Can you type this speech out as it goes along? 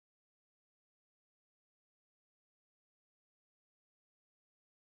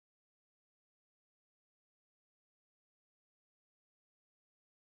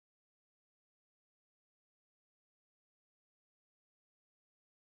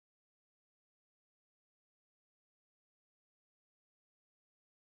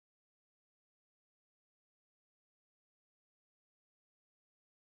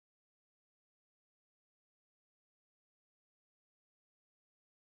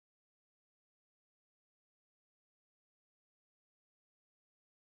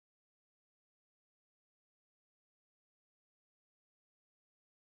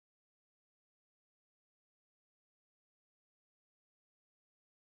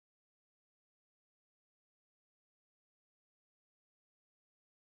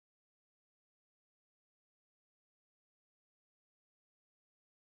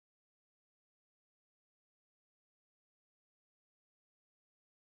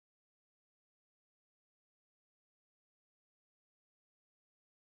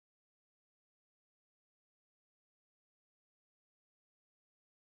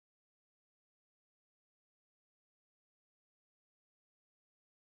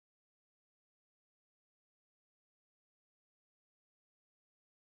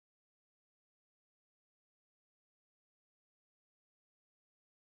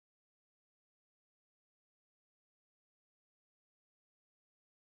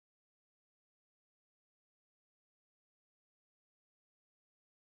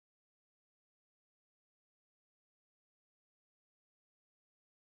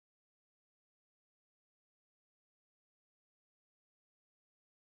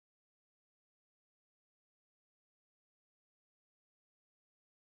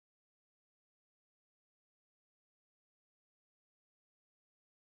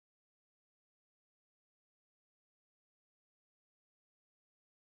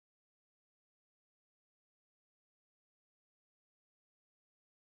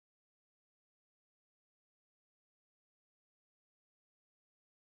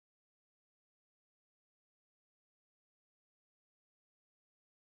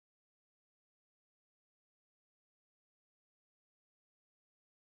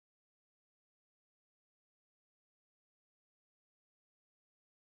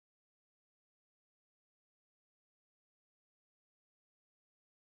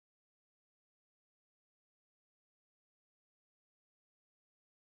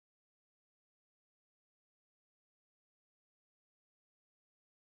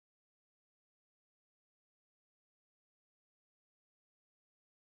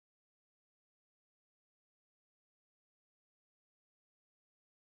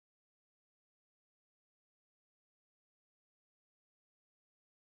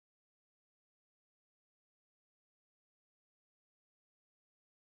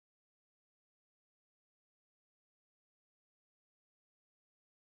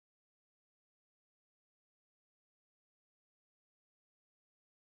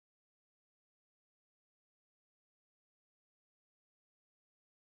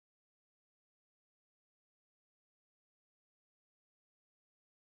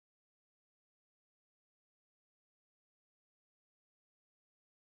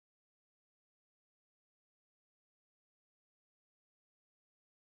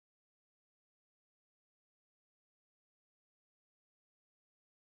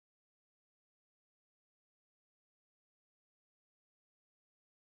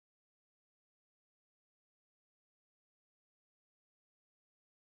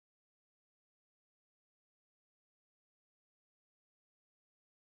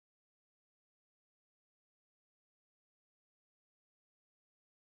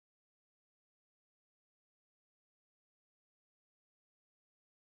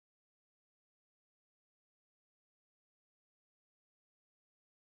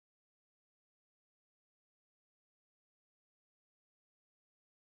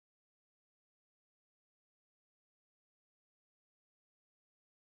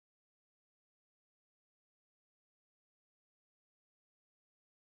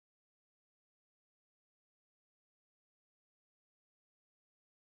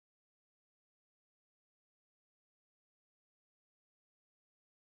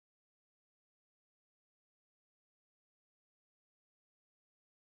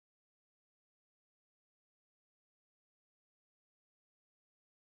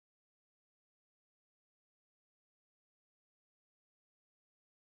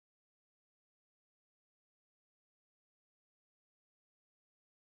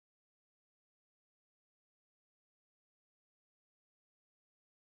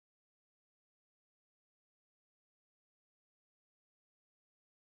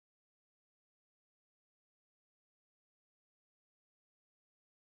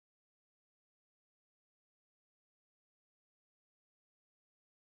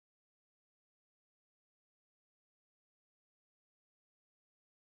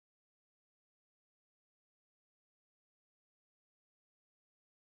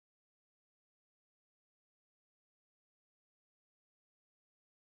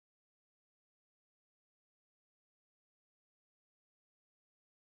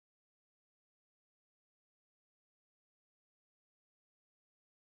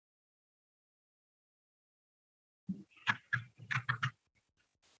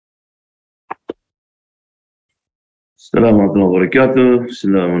Assalamualaikum warahmatullahi wabarakatuh.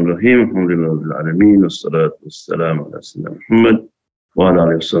 Bismillahirrahmanirrahim. Alhamdulillahirabbil alamin wassalatu wassalamu ala sayyidina Muhammad wa ala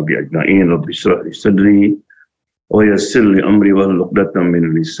alihi washabihi ajma'in. Rabbi shrah li sadri wa yassir li amri wahlul 'uqdatam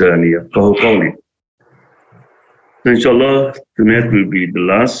min lisani yafqahu qawli. Inshallah, tonight will be the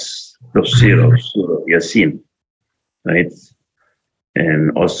last tafsir of Surah Yasin, right?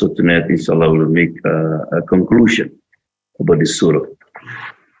 And also tonight, inshallah, we'll make a conclusion about this surah.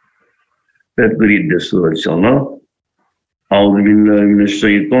 Let's read the surah, inshallah. أعوذ بالله من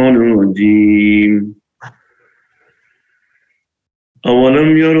الشيطان الرجيم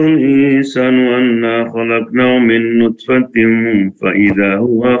أولم ير الإنسان أنا خلقناه من نطفة فإذا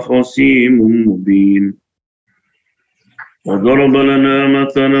هو خصيم مبين وضرب لنا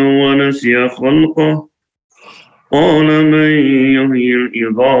مثلا ونسي خلقه قال من يحيي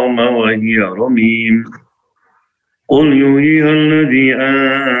العظام وهي رميم قل يحييها الذي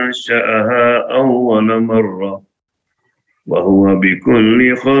أنشأها أول مرة وهو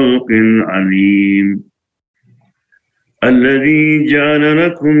بكل خلق عليم الذي جعل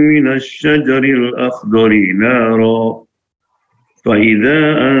لكم من الشجر الأخضر نارا فإذا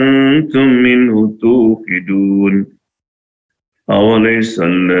أنتم منه توقدون أوليس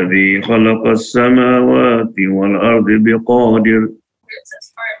الذي خلق السماوات والأرض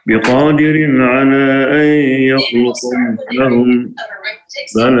بقادر على أن يخلق مثلهم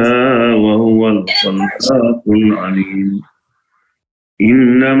بلى وهو الخلاق العليم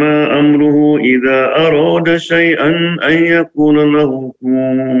إنما أمره إذا أراد شيئا أن يقول له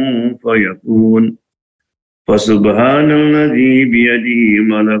كن فيكون فسبحان الذي بيده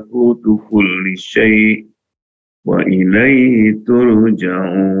ملكوت كل شيء وإليه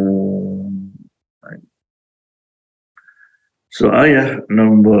ترجعون. So ayah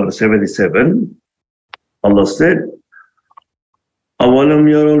number 77, Allah said, أولم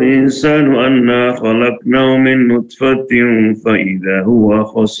ير الإنسان أنا خلقناه من نطفة فإذا هو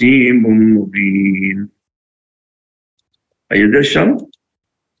خصيم مبين. Are you there, Sham?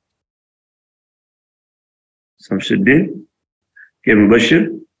 Samsuddin? Okay,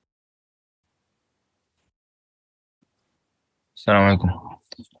 Mubashir? Assalamu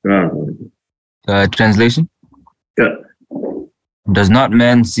alaikum. Translation? Yeah. Does not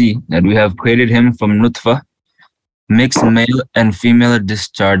man see that we have created him from nutfa, mixed male and female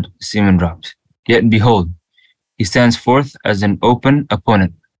discharged semen drops? Yet behold, he stands forth as an open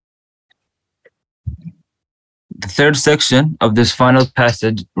opponent. The third section of this final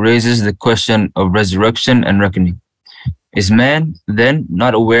passage raises the question of resurrection and reckoning. Is man then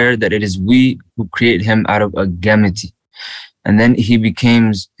not aware that it is we who create him out of a gamete? And then he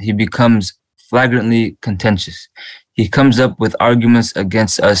becomes flagrantly contentious. He comes up with arguments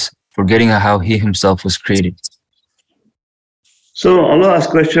against us, forgetting how he himself was created. So Allah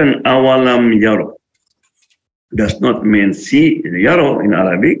asks question, awalam yaro. Does not mean see. Yaro in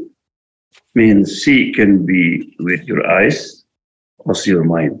Arabic means see can be with your eyes or see your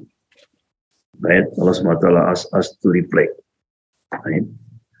mind. Right? Allah subhanahu wa ta'ala asks us to reflect. Right?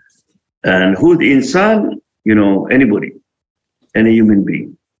 And who the insan? You know, anybody, any human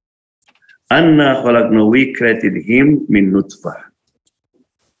being. Anna khalaqna, we created him min nutfah,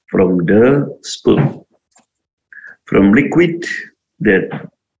 from the sperm, from liquid that,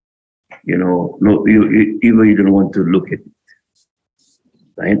 you know, no, even you don't want to look at it.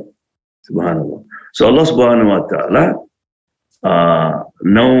 Right? Subhanallah. So Allah subhanahu wa ta'ala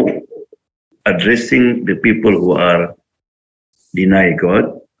now addressing the people who are deny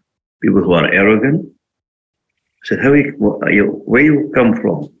God, people who are arrogant, said, where you come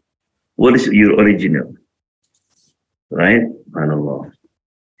from? What is your original? Right? Subhanallah.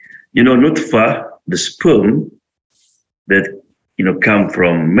 You know, nutfah, the sperm that, you know, come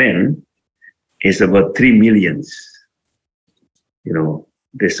from men is about 3 million. You know,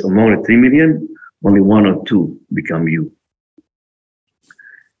 this among the 3 million, only 1 or 2 become you.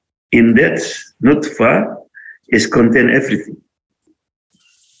 In that nutfah is contain everything.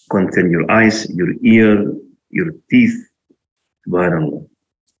 Contain your eyes, your ear, your teeth. Subhanallah.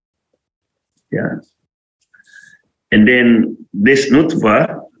 Yeah. And then this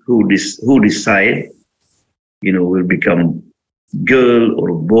nutfah who decide, you know, will become girl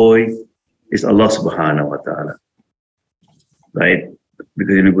or boy is Allah subhanahu wa ta'ala. Right?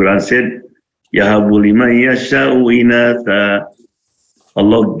 Because in the Quran said, Yahabu liman yasha'u inatha.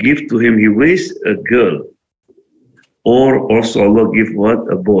 Allah give to him, he wishes a girl. Or also Allah give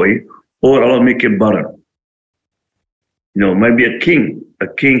what? A boy. Or Allah make a baran. You know, maybe a king. A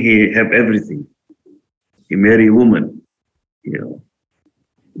king, he have everything. He marry a woman, you know,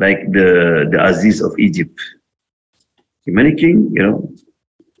 like the Aziz of Egypt. He marry king, you know.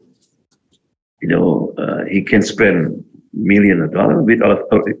 he can spend millions of dollars with Allah.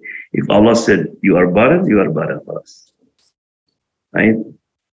 If Allah said, you are burden for us. Right?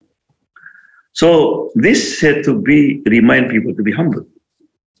 So this had to remind people to be humble.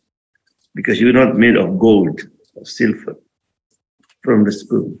 Because you're not made of gold or silver from the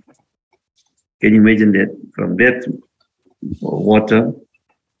spoon. Can you imagine that? From that water,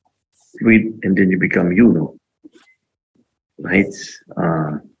 fluid, and then you become right?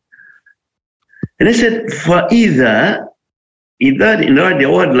 And I said, فَإِذَا the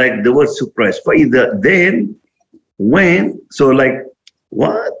word like the word surprise. فَإِذَا then, when, so like,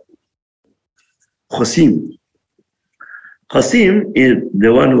 what? Qasim. Qasim is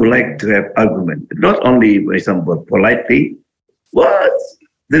the one who like to have argument. Not only, for example, politely. What?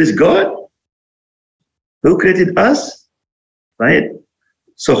 There is God who created us, right?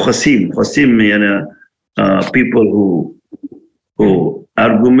 So Qasim, people who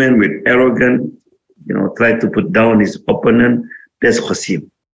argument with arrogant, try to put down his opponent. That's Qasim,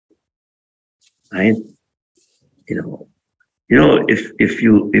 right? If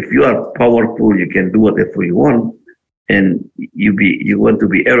you are powerful, you can do whatever you want, and you want to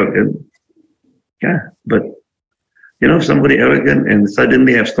be arrogant, yeah. But if somebody arrogant and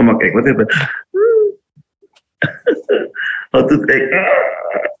suddenly have stomach ache, whatever, or to take,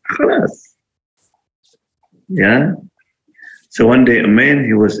 class, yeah. So one day a man,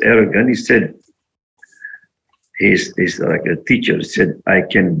 he was arrogant. He said, he's like a teacher. He said, I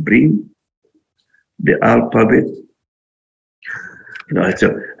can bring the alphabet.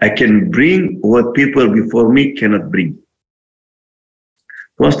 I can bring what people before me cannot bring.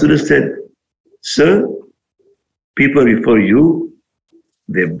 One student said, sir, people before you,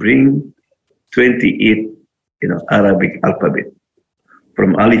 they bring 28, Arabic alphabet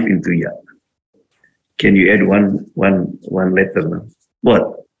from Alif into Ya. Can you add one letter now?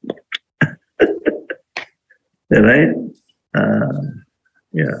 What? Right?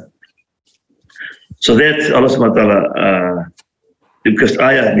 Yeah. So that's Allah subhanahu wa ta'ala, because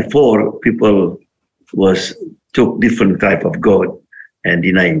ayah before, people took different type of God and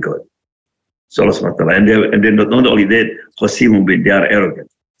denying God. So Allah subhanahu wa ta'ala, and then not only that, Qasim, they are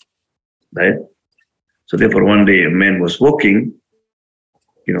arrogant. Right? So therefore one day a man was walking,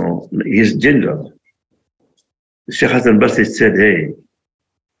 his general. Sheikh Hassan Basri said, hey,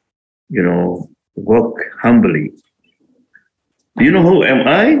 walk humbly. Do you know who am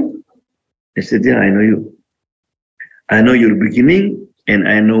I? I said, yeah, I know you. I know your beginning, and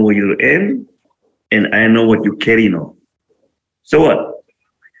I know your end, and I know what you carry now. So what?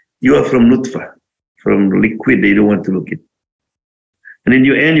 You are from Nutfa, from liquid that you don't want to look at. And in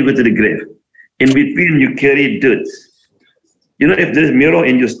your end, you go to the grave. In between, you carry dirt. If there's mirror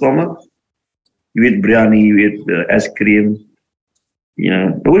in your stomach, you eat biryani, you eat ice cream,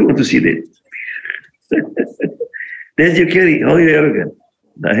 nobody want to see that. Then you carry, oh, you're arrogant.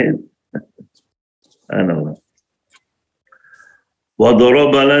 I know.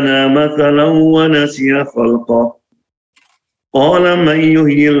 وضرب لنا مثلا ونسي خلقه قال من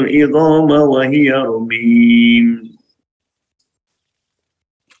يحيي العظام وهي رميم.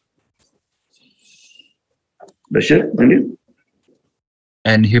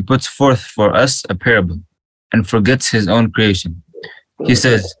 And he puts forth for us a parable and forgets his own creation. He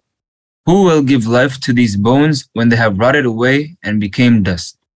says, who will give life to these bones when they have rotted away and became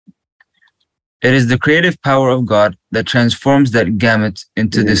dust? It is the creative power of God that transforms that gamut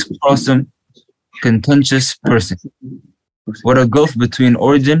into this quarrelsome, contentious person. What a gulf between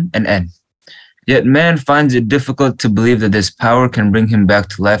origin and end. Yet man finds it difficult to believe that this power can bring him back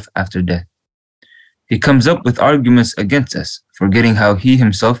to life after death. He comes up with arguments against us, forgetting how he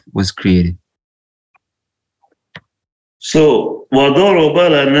himself was created. So, وَضَرَبَ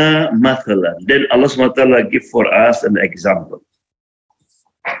لَنَا مَثَلًا. Then Allah subhanahu wa ta'ala give for us an example.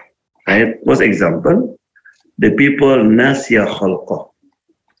 Right? What's example? The people nasiya khalqah,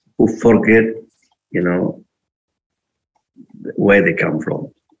 who forget, where they come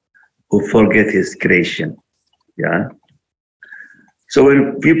from, who forget his creation. Yeah. So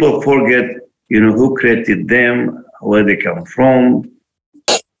when people forget, who created them, where they come from,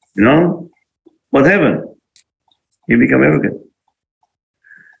 what happened? You become arrogant.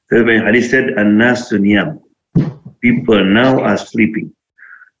 So when Hadith said, "An-nas niyam," people now are sleeping.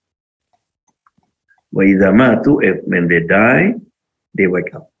 وَإِذَا مَاتُوا, when they die, they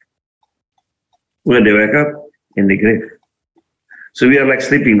wake up. Where they wake up? In the grave. So we are like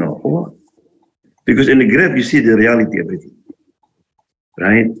sleeping now. What? Because in the grave, you see the reality of everything.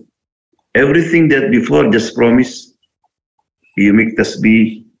 Right? Everything that before just promise, you make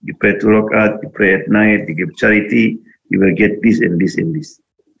tasbih, you pray 2 rakat, you pray at night, you give charity, you will get this and this and this.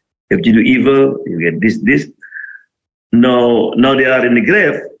 If you do evil, you get this. Now they are in the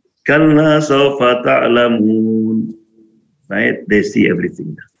grave. Kalla sawfa ta'lamun. Right? They see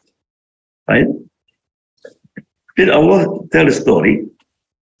everything. Right? Then Allah tell a story.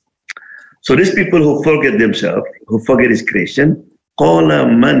 So these people who forget themselves, who forget His creation, qala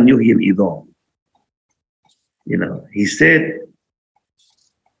man yuhyil idham. He said,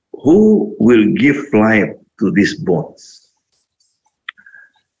 who will give life to these bones?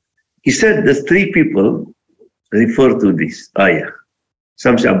 He said the three people refer to this ayah.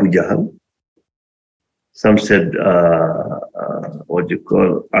 Some said Abu Jahl, some said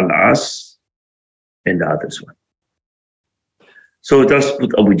Al-As, and the others one. So just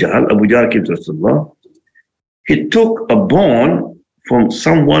put Abu Jahl. Abu Jahl came to Rasulullah. He took a bone from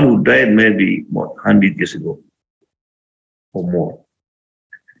someone who died maybe 100 years ago or more.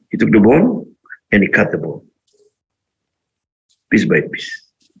 He took the bone and he cut the bone, piece by piece,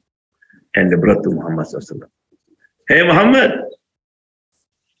 and they brought to Muhammad Sallallahu Alaihi Wasallam. Hey Muhammad,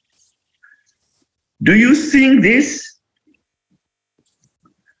 do you think this?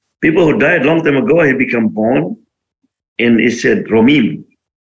 People who died long time ago, he become bone, and he said, Romim,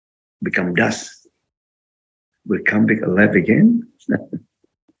 become dust, will come back alive again,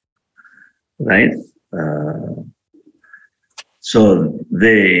 right? So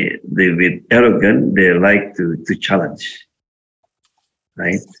they with arrogant, they like to challenge,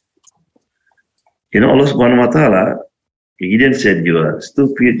 right? Allah Subhanahu wa Taala, He didn't say you are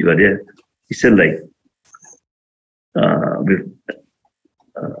stupid, you are there. He said like,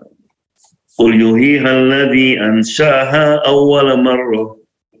 قل يحييها الذي أنشأها أول مرة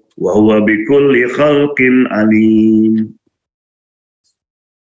وهو بكل خلق عليم.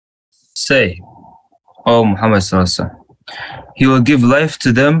 Say, O Muhammad Sallallahu Alaihi Wasallam, He will give life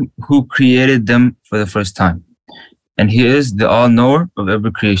to them who created them for the first time, and He is the all-knower of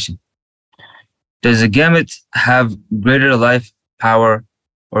every creation. Does a gamete have greater life, power,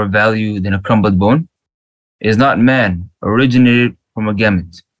 or value than a crumbled bone? Is not man originated from a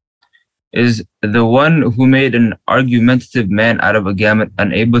gamete? Is the one who made an argumentative man out of a gamete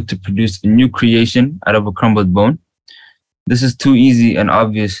unable to produce a new creation out of a crumbled bone? This is too easy and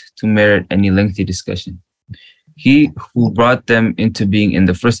obvious to merit any lengthy discussion. He who brought them into being in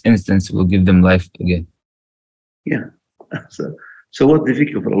the first instance will give them life again. Yeah. So what's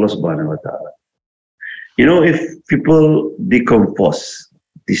difficult for Allah Subhanahu wa Ta'ala? If people decompose,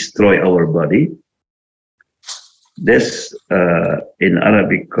 destroy our body, that's in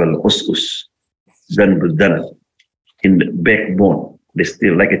Arabic called us, dan buldan, in the backbone. They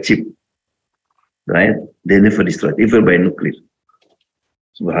still like a chip, right? They never destroy, even by nuclear.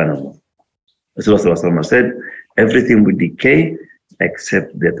 Subhanallah. Rasulullah said, everything will decay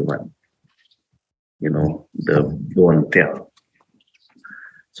except that one, the bone tail.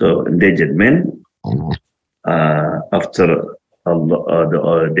 So endangered men, after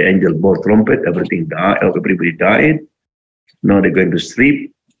Allah, the angel bore trumpet, everybody died. Now they're going to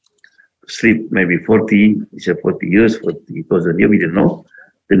sleep maybe 40 years, 40,000 years, we don't know.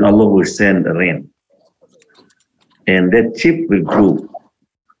 Then Allah will send a rain. And that chip will grow.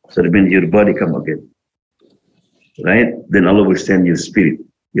 So that means your body come again. Right? Then Allah will send your spirit,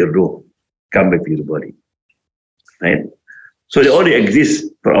 your ruh, come back to your body. Right? So they already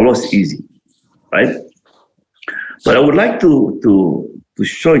exist, for Allah is easy. Right? But I would like to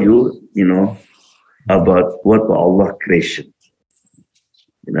show you, about what Allah creation.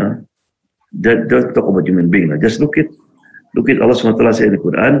 Don't talk about human being. Just look at Allah subhanahu wa ta'ala say in the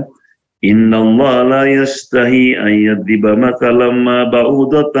Quran, Inna Allah la yastahi an yadriba mathalan ma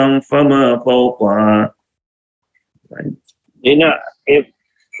ba'udatan fama fawqaha. Right? If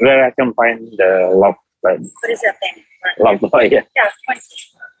where I can find the love, What is that thing? love yeah. Yeah,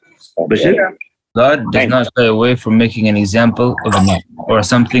 Bashir? God does not shy away from making an example of a man or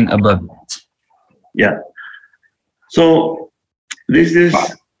something above it. Yeah. So this is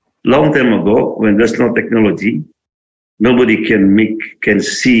long time ago when there's no technology, nobody can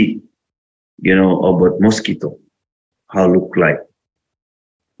see, about mosquito, how look like,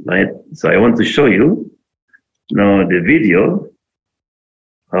 right? So I want to show you now the video,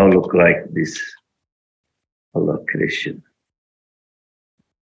 how look like this Allah creation.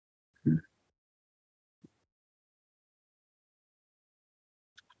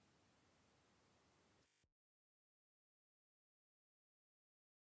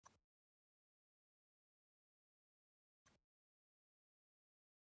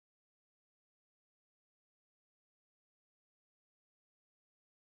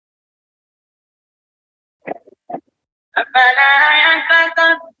 أفلا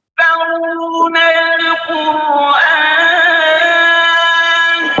يتدبرون القرآن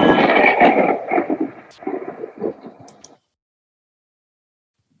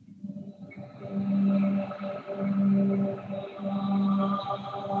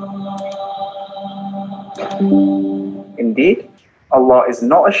Indeed, Allah is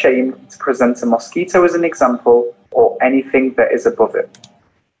not ashamed to present a mosquito as an example or anything that is above it.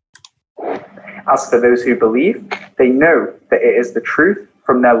 As for those who believe, they know that it is the truth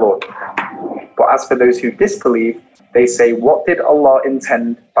from their Lord. But as for those who disbelieve, they say, what did Allah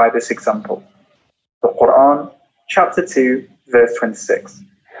intend by this example? The Quran, chapter 2, verse 26.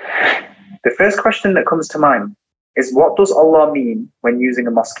 The first question that comes to mind is, what does Allah mean when using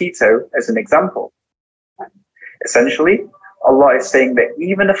a mosquito as an example? Essentially, Allah is saying that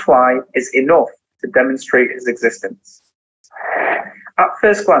even a fly is enough to demonstrate His existence. At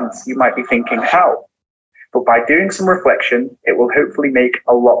first glance, you might be thinking, how? But by doing some reflection, it will hopefully make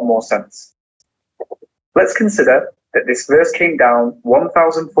a lot more sense. Let's consider that this verse came down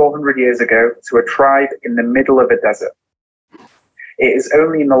 1,400 years ago to a tribe in the middle of a desert. It is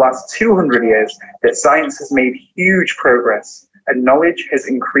only in the last 200 years that science has made huge progress and knowledge has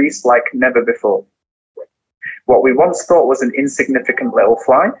increased like never before. What we once thought was an insignificant little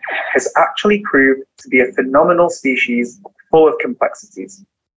fly has actually proved to be a phenomenal species full of complexities.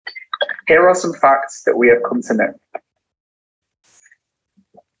 Here are some facts that we have come to know.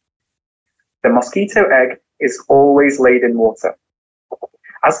 The mosquito egg is always laid in water.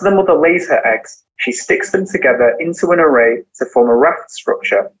 As the mother lays her eggs, she sticks them together into an array to form a raft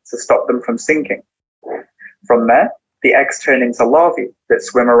structure to stop them from sinking. From there, the eggs turn into larvae that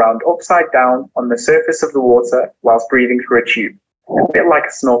swim around upside down on the surface of the water whilst breathing through a tube, a bit like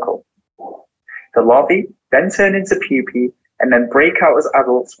a snorkel. The larvae then turn into pupae and then break out as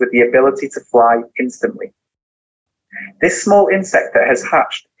adults with the ability to fly instantly. This small insect that has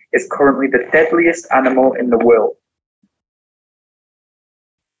hatched is currently the deadliest animal in the world.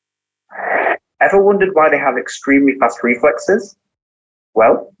 Ever wondered why they have extremely fast reflexes?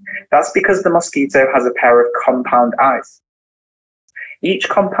 Well, that's because the mosquito has a pair of compound eyes. Each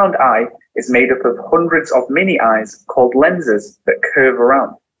compound eye is made up of hundreds of mini eyes called lenses that curve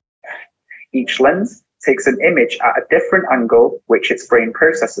around. Each lens takes an image at a different angle which its brain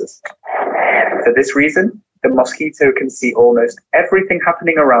processes. For this reason, the mosquito can see almost everything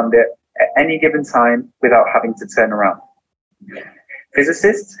happening around it at any given time without having to turn around.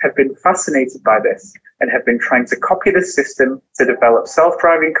 Physicists have been fascinated by this and have been trying to copy this system to develop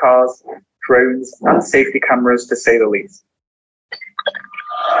self-driving cars, drones, and safety cameras, to say the least.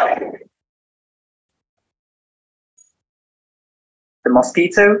 The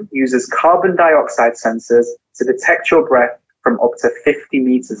mosquito uses carbon dioxide sensors to detect your breath from up to 50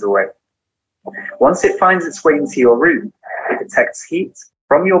 meters away. Once it finds its way into your room, it detects heat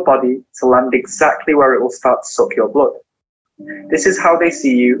from your body to land exactly where it will start to suck your blood. This is how they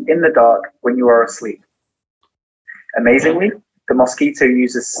see you in the dark when you are asleep. Amazingly, the mosquito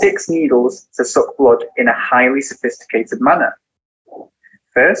uses 6 needles to suck blood in a highly sophisticated manner.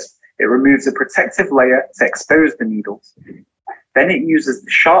 First, it removes a protective layer to expose the needles. Then it uses the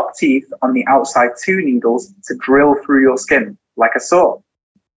sharp teeth on the outside 2 needles to drill through your skin, like a saw.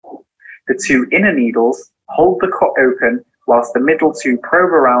 The 2 inner needles hold the cut open whilst the middle 2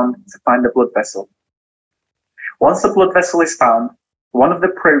 probe around to find the blood vessel. Once the blood vessel is found, one of the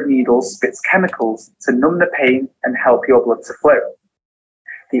probe needles spits chemicals to numb the pain and help your blood to flow.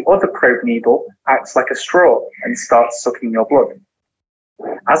 The other probe needle acts like a straw and starts sucking your blood.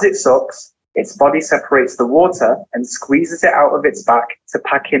 As it sucks, its body separates the water and squeezes it out of its back to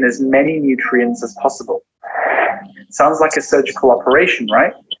pack in as many nutrients as possible. Sounds like a surgical operation,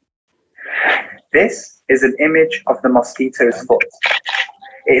 right? This is an image of the mosquito's foot.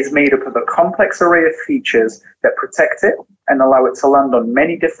 It is made up of a complex array of features that protect it and allow it to land on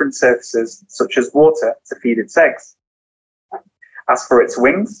many different surfaces, such as water, to feed its eggs. As for its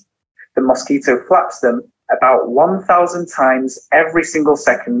wings, the mosquito flaps them about 1,000 times every single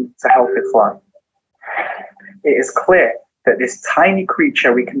second to help it fly. It is clear that this tiny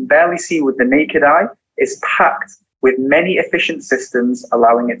creature we can barely see with the naked eye is packed with many efficient systems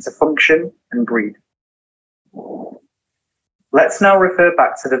allowing it to function and breed. Let's now refer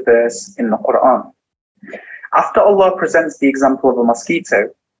back to the verse in the Quran. After Allah presents the example of a mosquito,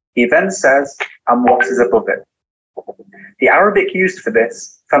 He then says, and what is above it. The Arabic used for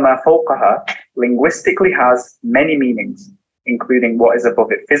this, فَمَا فَوْقَهَا, linguistically has many meanings, including what is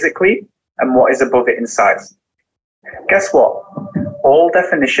above it physically and what is above it in size. Guess what? All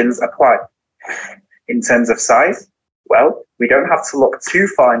definitions apply. In terms of size, well, we don't have to look too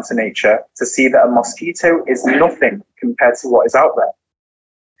far into nature to see that a mosquito is nothing compared to what is out there.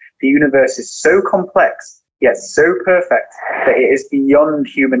 The universe is so complex, yet so perfect, that it is beyond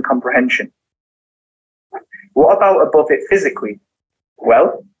human comprehension. What about above it physically?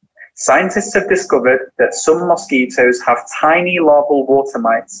 Well, Scientists have discovered that some mosquitoes have tiny larval water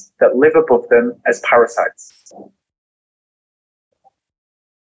mites that live above them as parasites.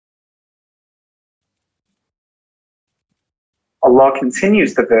 Allah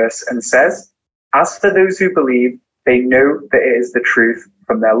continues the verse and says, "As for those who believe, they know that it is the truth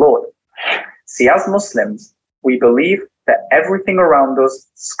from their Lord." See, as Muslims, we believe that everything around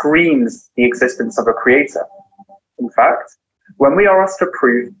us screams the existence of a creator. In fact, when we are asked for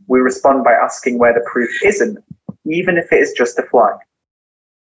proof, we respond by asking where the proof isn't, even if it is just a fly.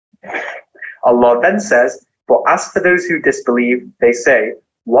 Allah then says, "But as for those who disbelieve, they say,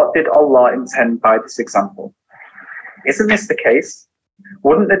 what did Allah intend by this example?" Isn't this the case?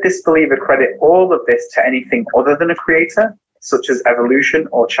 Wouldn't the disbeliever credit all of this to anything other than a creator, such as evolution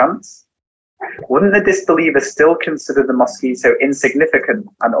or chance? Wouldn't the disbeliever still consider the mosquito insignificant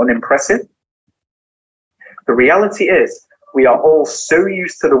and unimpressive? The reality is, we are all so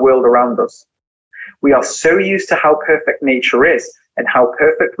used to the world around us. We are so used to how perfect nature is and how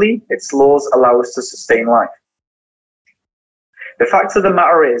perfectly its laws allow us to sustain life. The fact of the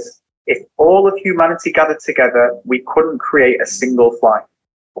matter is, if all of humanity gathered together, we couldn't create a single fly.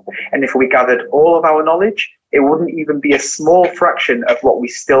 And if we gathered all of our knowledge, it wouldn't even be a small fraction of what we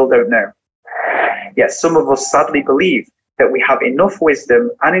still don't know. Yet some of us sadly believe that we have enough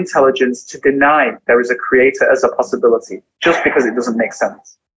wisdom and intelligence to deny there is a creator as a possibility, just because it doesn't make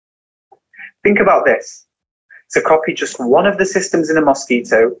sense. Think about this. To copy just one of the systems in a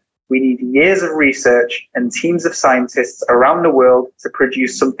mosquito, we need years of research and teams of scientists around the world to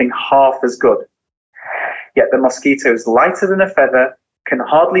produce something half as good. Yet the mosquito is lighter than a feather, can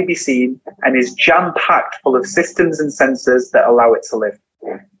hardly be seen, and is jam-packed full of systems and sensors that allow it to live.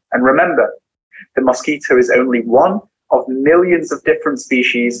 And remember, the mosquito is only one of millions of different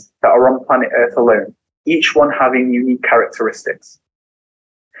species that are on planet Earth alone, each one having unique characteristics.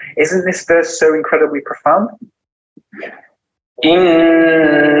 Isn't this verse so incredibly profound?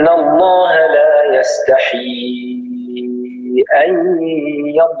 إن الله لا يستحي أن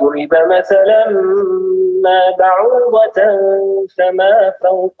يضرب مثلا ما بعوضة فما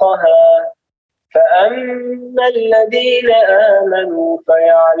فوقها فأما الذين آمنوا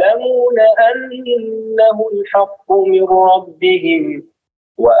فيعلمون أنه الحق من ربهم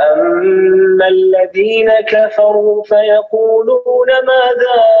وأما الذين كفروا فيقولون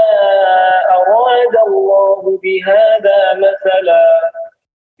ماذا أراد الله بهذا مثلا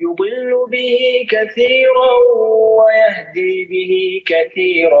يضل به كثيرا ويهدي به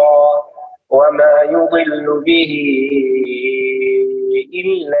كثيرا وما يضل به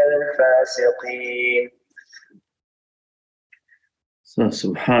إلا الفاسقين. So,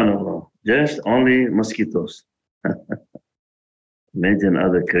 subhanallah, just only mosquitoes. Imagine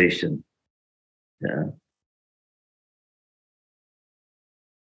other creation. Yeah.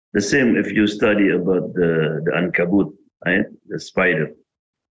 The same if you study about the ankabut, right? The spider.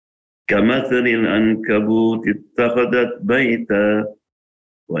 كمثل العنكبوت اتخذت بيتا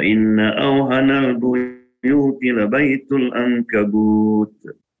وإن أوهن البيوت لبيت العنكبوت.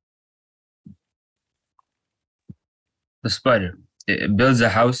 The spider. It builds a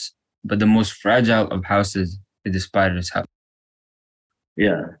house, but the most fragile of houses is the spider's house.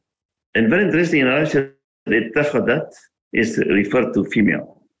 Yeah. And very interesting in Arabic, اتخذت is referred to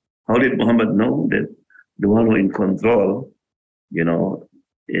female. How did Muhammad know that the one who in control,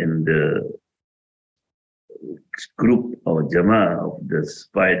 in the group or jama'ah of the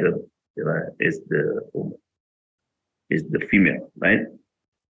spider, is the female, right?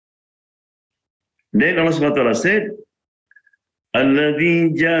 Then Allah subhanahu wa ta'ala said,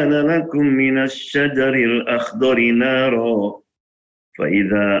 الذي جعل لكم من الشجر الأخضر نارا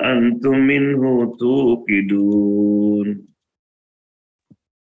فإذا أنتم منه توقدون.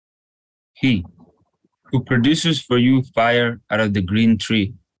 He who produces for you fire out of the green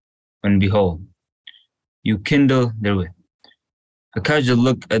tree, when behold, you kindle therewith. A casual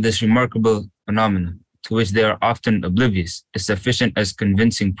look at this remarkable phenomenon, to which they are often oblivious, is sufficient as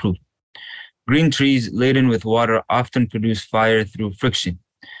convincing proof. Green trees laden with water often produce fire through friction,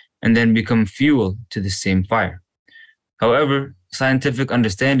 and then become fuel to the same fire. However, scientific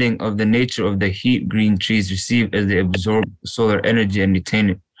understanding of the nature of the heat green trees receive as they absorb solar energy and retain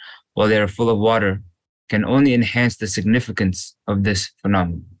it, while they are full of water, can only enhance the significance of this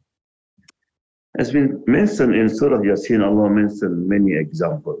phenomenon. As been mentioned in Surah Yasin, Allah mentioned many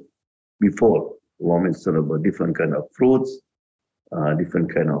examples before. Allah mentioned about different kind of fruits,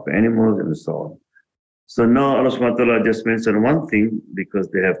 different kind of animals, and so on. So now Allah subhanahu wa ta'ala just mentioned one thing because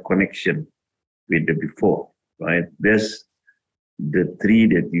they have connection with the before, right? There's the tree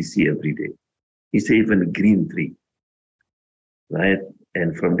that we see every day. He said even a green tree, right?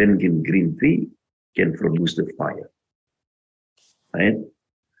 and from then green tree can produce the fire. Right?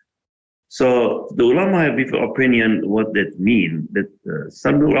 So the ulama have different opinion what that mean. That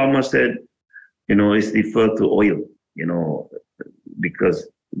some ulama said, it's referred to oil, because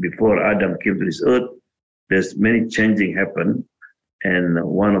before Adam came to this earth, there's many changing happen, and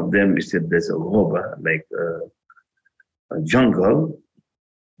one of them is that there's a ghoba, like a jungle,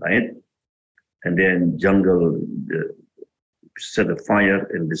 right? And then jungle set a fire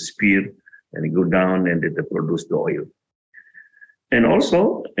and the spear, and it go down and they produce the oil. And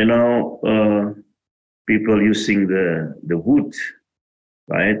also, people using the wood,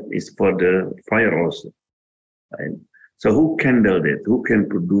 right, is for the fire also, right? So who kindled it? Who can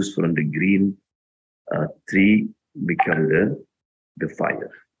produce from the green tree become the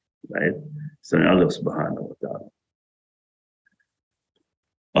fire, right? So Allah subhanahu wa ta'ala.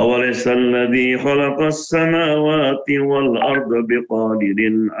 أوليس الذي خلق السماوات والأرض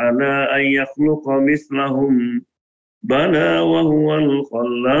بقادر على أن يخلق مثلهم بلى وهو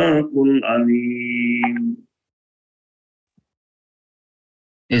الخلاق العليم.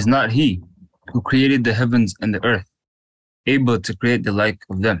 Is not he who created the heavens and the earth able to create the like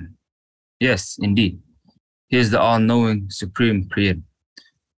of them? Yes, indeed. He is the all-knowing, supreme creator.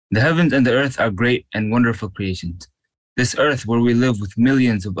 The heavens and the earth are great and wonderful creations. This earth where we live with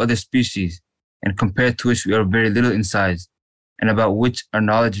millions of other species, and compared to which we are very little in size, and about which our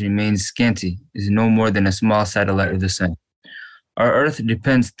knowledge remains scanty, is no more than a small satellite of the sun. Our earth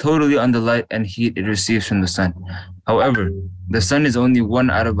depends totally on the light and heat it receives from the sun. However, the sun is only one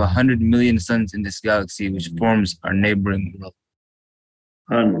out of 100 million suns in this galaxy, which forms our neighboring world.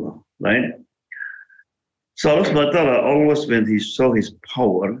 Right? So Allah subhanahu wa ta'ala, always when he saw his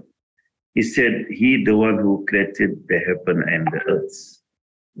power, he said, he the one who created the heaven and the earth,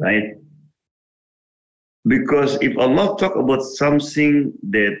 right? Because if Allah talk about something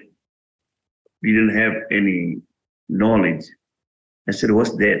that we didn't have any knowledge, I said,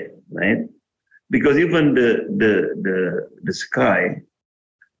 what's that, right? Because even the sky,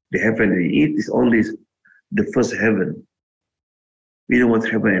 the heaven we eat is only the first heaven. We know what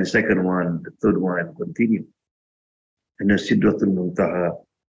happened in the second one, the third one, and continue. And the Sidratul Muntaha.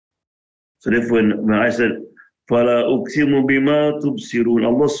 So therefore, when I said, فَلَا أُقْسِمُ بِمَا تُبْصِرُونَ,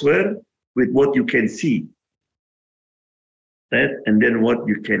 Allah swear with what you can see. Right? And then what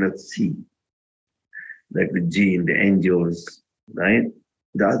you cannot see. Like the jinn, the angels, right?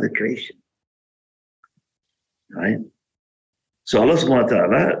 The other creation. Right? So Allah subhanahu wa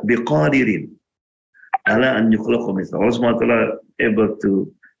ta'ala, بِقَادِرٍ عَلَىٰ أَن يُخْلَقُ مِثْلَهُ. Allah subhanahu wa ta'ala able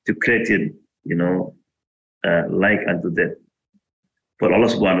to create it, like unto that. For Allah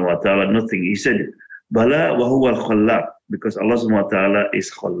subhanahu wa ta'ala, nothing. He said, Bala wa huwa al-khallaq, because Allah subhanahu wa ta'ala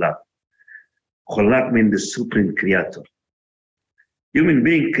is khallaq. Khallaq means the supreme creator. Human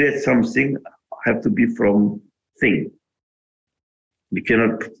being create something, have to be from thing. We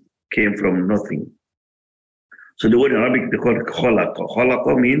cannot came from nothing. So the word in Arabic, they call it khallaq.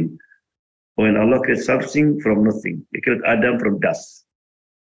 Khallaq means when Allah creates something from nothing. He created Adam from dust.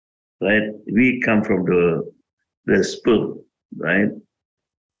 Right? We come from the sperm, right?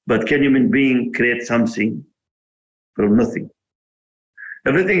 But can human being create something from nothing?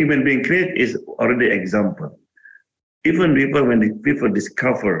 Everything human being create is already example. Even people, when the people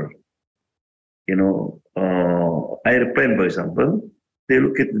discover, airplane, for example, they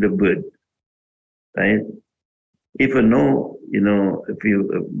look at the bird, right? Even though,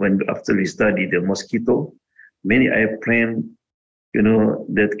 after we study the mosquito, many airplane,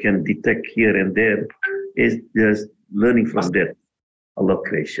 that can detect here and there, is just learning from that. Allah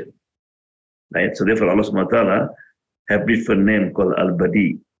creation, right? So therefore Allah subhanahu wa ta'ala have different name called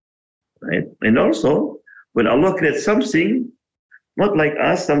Al-Badi, right? And also when Allah creates something, not like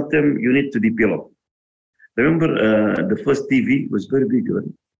us, sometimes you need to develop. Remember the first TV was very big,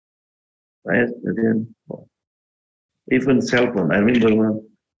 right? And then even cell phone. I remember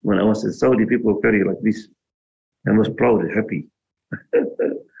when I was in Saudi, people carry like this. I was proud and happy.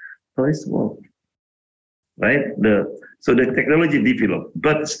 Very small, right? So the technology developed,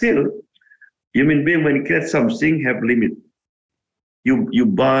 but still, human being when you create something have limit. You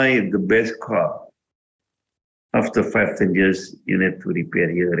buy the best car. After 5-10 years, you need to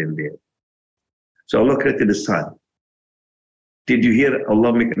repair here and there. So Allah created the sun. Did you hear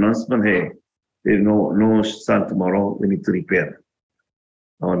Allah make announcement? Hey, there's no sun tomorrow. We need to repair.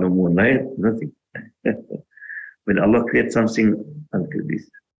 Oh, no moonlight, nothing. When Allah creates something, until this.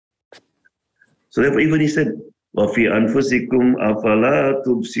 So therefore, even He said, وَفِي أَنفُسِكُمْ أَفَلَا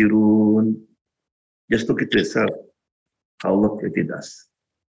تُبْصِرُونَ. Just look at yourself, how Allah created us.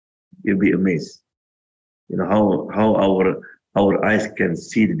 You'll be amazed. How our Our eyes can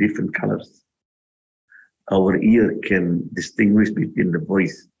see the different colors. Our ear can distinguish between the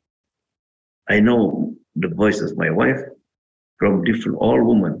voice. I know the voice of my wife from different all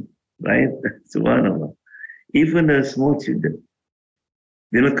women, right? Subhanallah. Even the small children,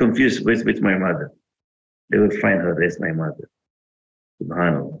 they're not confused with my mother. They will find her as my mother.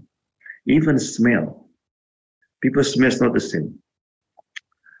 Subhanallah. Even smell. People smell not the same.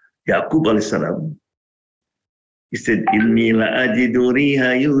 Yaqub alayhi salam, he said, Inni la ajidu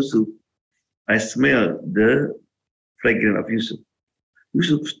riha Yusuf. I smell the fragrance of Yusuf.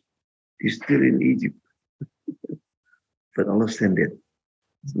 Yusuf is still in Egypt. But Allah sent it.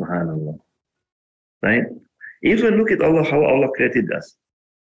 Subhanallah. Right? Even look at Allah, how Allah created us.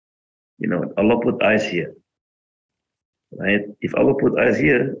 You know, Allah put eyes here. Right? If Allah put eyes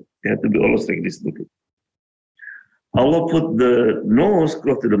here, they have to be almost like this. Look at. Allah put the nose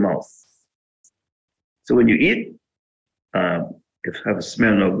close to the mouth. So when you eat, if you have a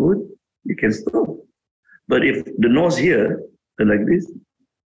smell not good, you can stop. But if the nose here, like this,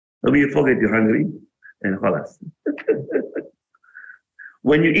 maybe you forget you're hungry and khalas.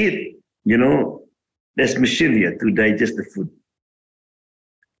 When you eat, you know, there's machine here to digest the food.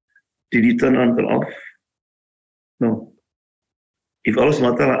 Did you turn on or off? No. If Allah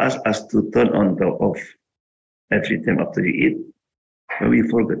SWT asks us to turn on or off every time after you eat, maybe you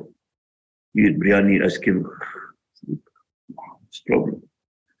forget. You eat biryani, ice cream, it's a problem.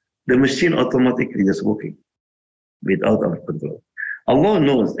 The machine automatically is working without our control. Allah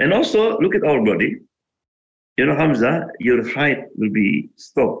knows. And also, look at our body. You know, Hamza, your height will be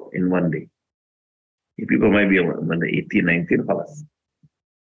stopped in one day. If people might be when they're 18, 19, halas.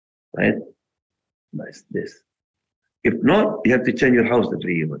 Right? Nice, this. If not, you have to change your house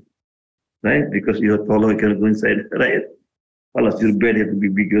every year. Right? Because you're taller, you can go inside. Right? Halas, your bed has to be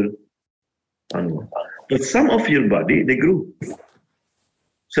bigger. But some of your body, they grew.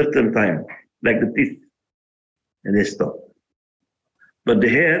 Certain time, like the teeth. And they stop. But the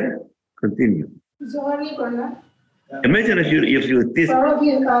hair continue. Imagine if your teeth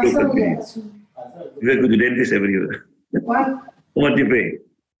continue. You go to the dentist every year. How much you pay?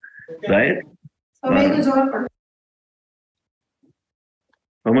 Right? How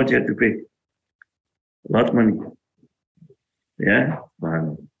much you have to pay? A lot of money. Yeah?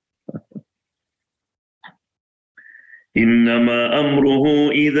 إنما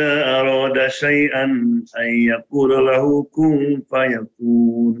أمره إذا أراد شيئا أن يقول له كن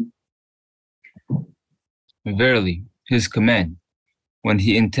فيكون. Verily, his command, when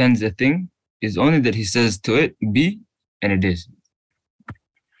he intends a thing, is only that he says to it, be, and it is.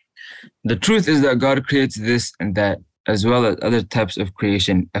 The truth is that God creates this and that, as well as other types of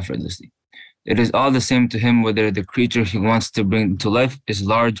creation effortlessly. It is all the same to him whether the creature he wants to bring to life is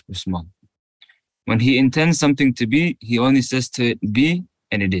large or small. When he intends something to be, he only says to it, be,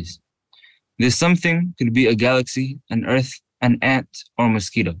 and it is. This something could be a galaxy, an earth, an ant, or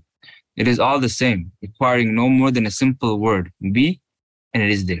mosquito. It is all the same, requiring no more than a simple word, be, and it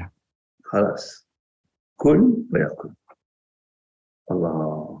is there. Khalas. Kun fayakun.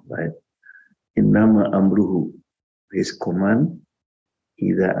 Allah, right? Innama amruhu, his command,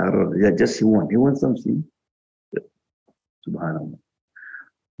 either arad, just he wants something. Subhanallah.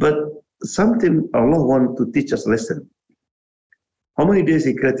 But something Allah wants to teach us lesson. How many days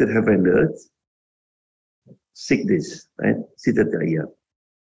he created heaven and earth? 6 days, right? Sitat ayyam.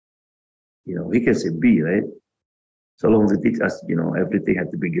 You know, he can say be, right? So Allah wants to teach us, you know, everything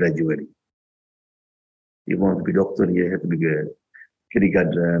had to be gradually. You want to be doctor, you have to be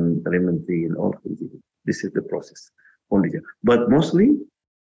kindergarten, elementary, and all. This is the process. Only, but mostly,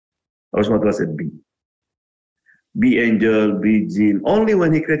 Allah said be. Be angel, be jinn. Only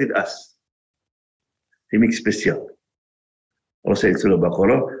when he created us, he makes special. Also in Surah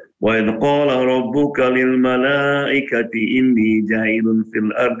Baqarah, وَإِذْ قَالَ رَبُّكَ لِلْمَلَائِكَةِ إِنِّي جَاعِلٌ فِي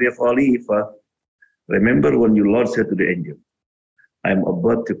الْأَرْضِ خَلِيفَةً. Remember when your Lord said to the angel, I'm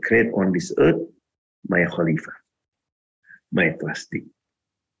about to create on this earth my Khalifa, my trustee.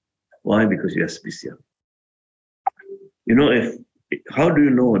 Why? Because you are special. You know, how do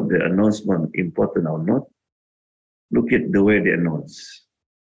you know the announcement important or not? Look at the way they announce.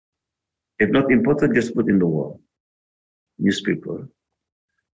 If not important, just put in the wall, newspaper.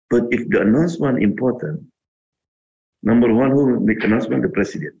 But if the announcement important, number one, who will make announcement? The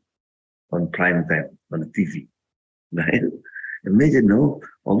president on prime time on the TV. Right? Imagine now,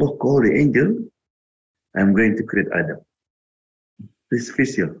 Allah called the angel, I'm going to create Adam. This is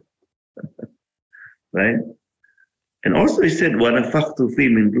official. Right? And also he said, وَنَفَخْتُ فِي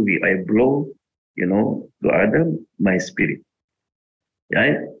مِنْ رُوحِي, I blow, you know, to Adam, my spirit.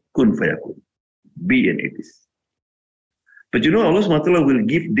 Right? Kun fayakun. Be and it is. But you know, Allah subhanahu wa ta'ala will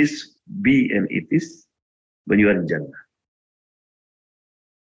give this be and it is when you are in Jannah.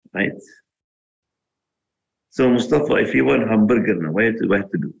 Right? So Mustafa, if you want hamburger now, what you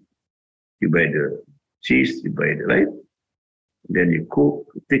have to do? You buy the cheese, you buy the right? Then you cook,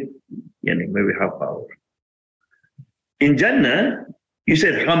 take maybe half hour. In Jannah, you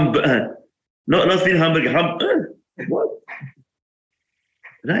said hamburger, not feed hamburger, what?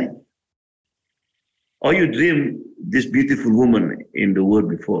 Right? Or you dream this beautiful woman in the world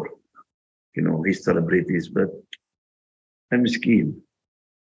before. You know, he celebrates his birth. I'm skin.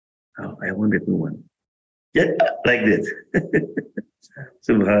 Oh, I want that woman. Yeah, like that.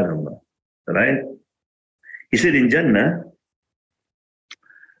 Subhanallah. Right? He said in Jannah,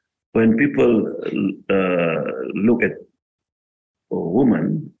 when people look at a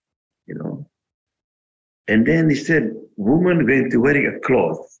woman, you know, and then he said, woman going to wearing a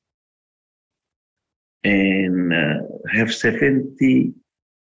cloth and have 70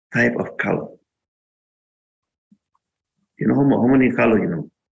 type of color. You know how many color you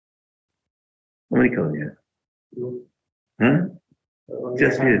know? How many color? Yeah. Huh?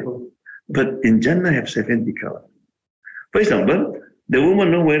 Just here. But in Jannah have 70 color. For example, the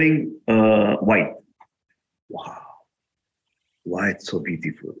woman not wearing white. Wow. White, so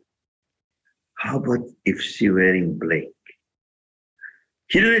beautiful. How about if she wearing black?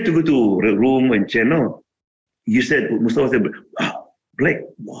 He don't need to go to a room and chair, no. You said, Mustafa said, wow, black,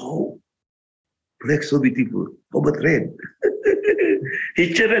 wow. Black, so beautiful. How about red?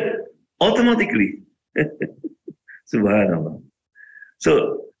 He checked it automatically. Subhanallah.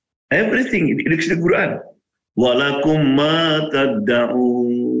 So, everything, it looks in the Quran. وَلَكُمْ مَا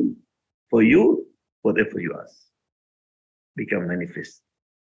تَدَّعُونَ. For you, whatever you ask, become manifest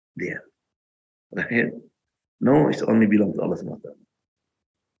there. Right? No, it only belongs to Allah subhanahu wa ta'ala.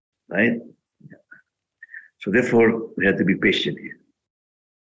 Right? Yeah. So therefore, we have to be patient here.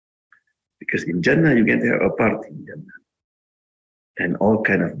 Because in Jannah, you get to have a party in Jannah. And all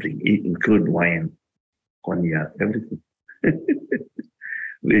kind of drink, include wine, cognac, everything.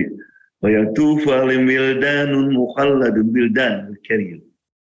 وَيَطُوفُ عَلَيْهِمْ وِلْدَانٌ مُخَلَّدٌ wildan will carry you.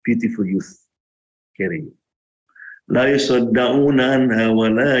 Beautiful youth carry you. لَا يُصَدَّعُونَ عَنْهَا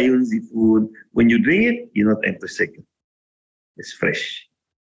وَلَا يُنْزِفُونَ. When you drink it, you're not empty second. It's fresh.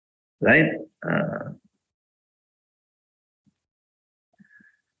 Right?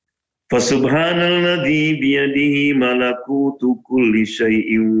 فَسُبْحَانَ الَّذِي بِيَدِهِ مَلَكُوتُ كُلِّ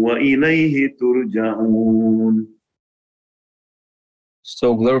شَيْءٍ وَإِلَيْهِ تُرْجَعُونَ.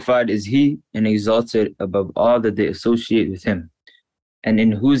 So glorified is he and exalted above all that they associate with him, and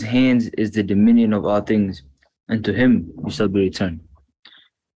in whose hands is the dominion of all things, and to him you shall be returned.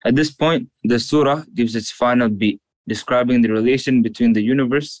 At this point, the surah gives its final beat, describing the relation between the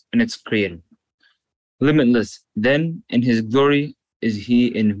universe and its creator. Limitless, then, in his glory is he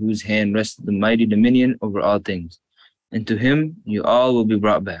in whose hand rests the mighty dominion over all things, and to him you all will be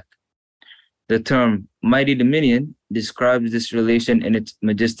brought back. The term mighty dominion describes this relation in its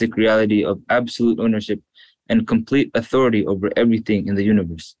majestic reality of absolute ownership and complete authority over everything in the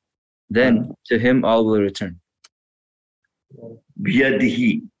universe. Then to him all will return.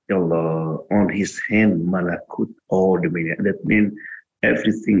 Biyadihi, Allah, on his hand, malakut, all dominion. That means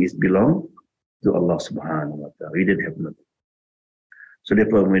everything is belong to Allah subhanahu wa ta'ala. We didn't have nothing. So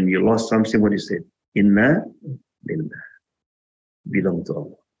therefore, when you lost something, what do you say? Inna lillah. Belong to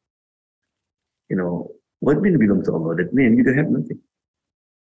Allah. You know, what means belong to Allah? That means you don't have nothing.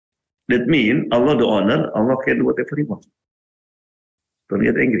 That means Allah the owner, Allah can do whatever he wants. Don't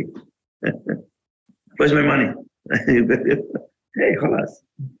get angry. Where's my money? Hey, khalas.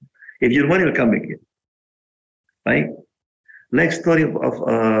 If your money will come back here. Right? Like story of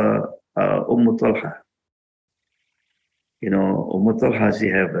Talha. You know, Talha, she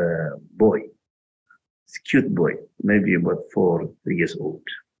have a boy. It's a cute boy, maybe about 3 years old.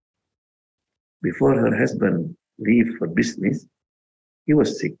 Before her husband leave for business, he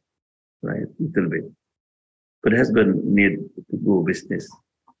was sick, right? Little bit. But husband need to go business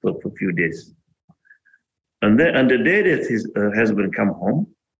for a few days. And then on the day that his husband come home,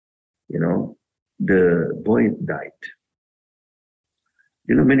 you know, the boy died.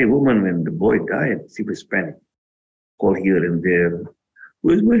 You know, many women, when the boy died, she was panic. Call here and there.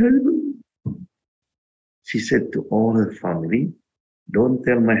 Where's my husband? She said to all her family, don't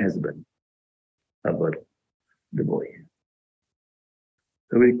tell my husband about the boy.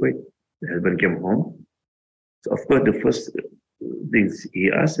 So very quick, the husband came home. So of course, the first things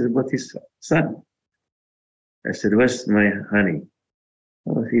he asked is about his son. I said, where's my honey?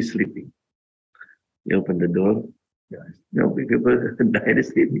 Oh, he's sleeping. He opened the door. No, people died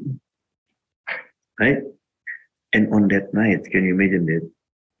sleeping. Right? And on that night, can you imagine that?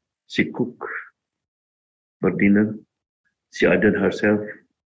 She cooked for dinner, she ordered herself,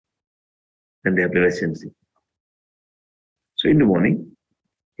 and they have relationship. So in the morning,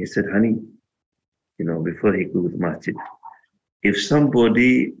 he said, honey, before he go to masjid, if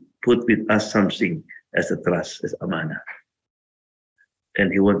somebody put with us something as a trust, as amana,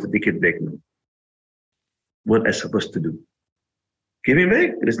 and he wants to take it back now, what am I supposed to do? Give him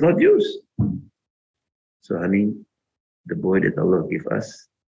back, it is not yours. So honey, the boy that Allah gave us,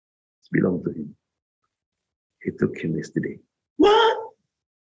 belongs to him. He took him yesterday. What?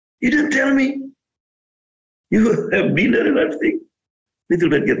 You didn't tell me? You have been there and everything? Little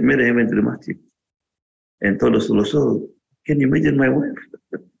bit get married, I went to the masjid and told Rasulullah, so can you imagine my wife?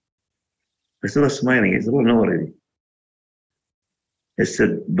 Rasulullah smiling, he said, oh, no already. He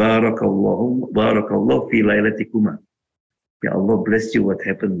said, Barakallahu fi laylatikuma. Ya Allah bless you what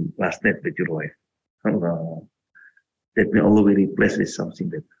happened last night with your wife. Allah. That may Allah will replace with something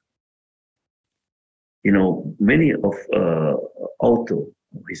better. Many of author,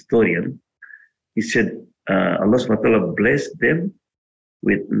 historian, he said, Allah SWT blessed them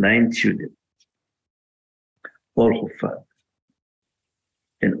with 9 children, all Huffaz.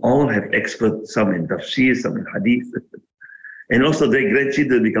 And all have experts, some in tafsir, some in hadith. And also their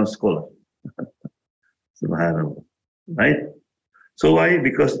grandchildren become scholars. Subhanallah. Right? So why?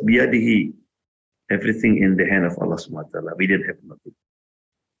 Because biyadihi, everything in the hand of Allah SWT. We didn't have nothing.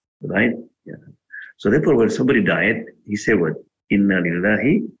 Right? Yeah. So therefore, when somebody died, he said what? Inna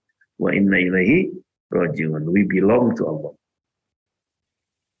lillahi wa inna ilayhi raji'un. We belong to Allah.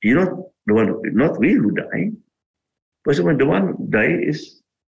 You're not the one, not we who die. But the one who die is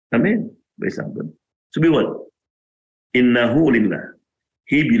a man, by example. So be what? Innahu lillah.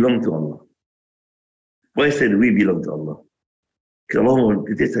 He belonged to Allah. Why said we belong to Allah? Because Allah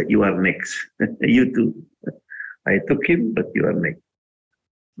said, you are next. You too. I took him, but you are next.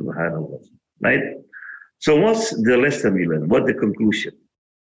 Subhanallah. Right? So what's the lesson we learn? What's the conclusion?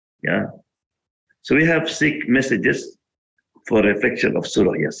 Yeah. So we have 6 messages for reflection of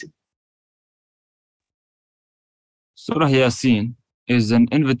Surah Yasin. Surah Yasin is an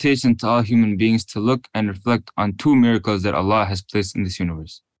invitation to all human beings to look and reflect on 2 miracles that Allah has placed in this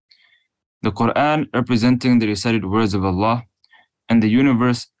universe. The Quran representing the recited words of Allah, and the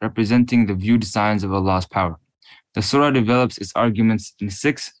universe representing the viewed signs of Allah's power. The surah develops its arguments in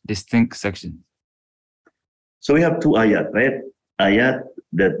 6 distinct sections. So we have 2 ayat, right? Ayat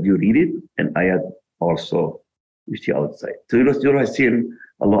that you read it, and ayat also you see outside. So you have seen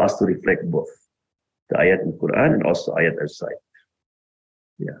Allah has to reflect both. The ayat in Quran and also ayat outside.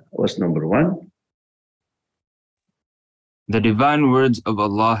 Yeah. What's number 1? The divine words of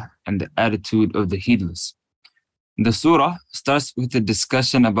Allah and the attitude of the heedless. The surah starts with a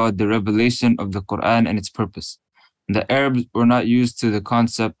discussion about the revelation of the Quran and its purpose. The Arabs were not used to the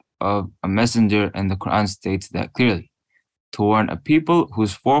concept of a messenger, and the Quran states that clearly, to warn a people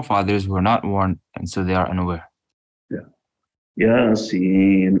whose forefathers were not warned, and so they are unaware. Yeah.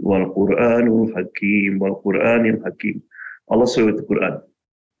 Yasin wal Quranul Hakim wal Quranil Hakim. Allah said with the Quran,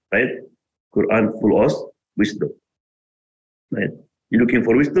 right? Quran full of wisdom, right? You're looking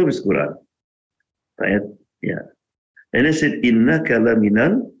for wisdom, is Quran, right? Yeah. And I said, Innaka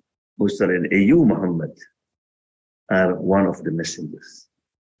laminal mursalin. You, Muhammad, are one of the messengers.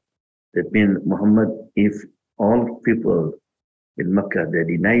 That means, Muhammad, if all people in Makkah, they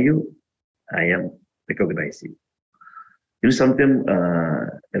deny you, I am recognizing. Sometimes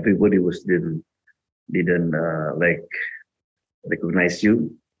everybody didn't like recognize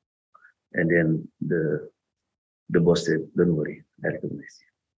you, and then the boss said, "Don't worry, I recognize you."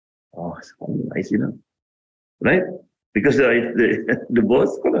 Oh, nice, right? Because the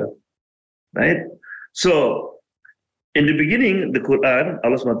boss, right? So in the beginning, the Quran,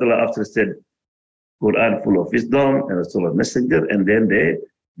 Allah SWT after said, Quran full of wisdom and also a messenger, and then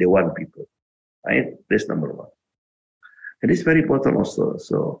they warn people, right? That's number 1. And it's very important also.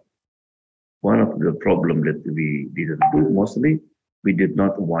 So one of the problem that we didn't do mostly, we did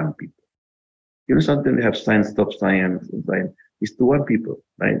not warn people. Sometimes we have science, stop science, and science is to warn people,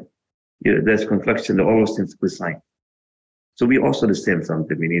 right? There's construction, there always seems to be sign. So we also the same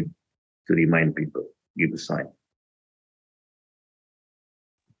something we need to remind people, give a sign.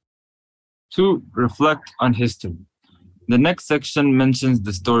 To reflect on history. The next section mentions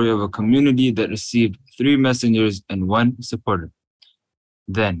the story of a community that received 3 messengers and 1 supporter.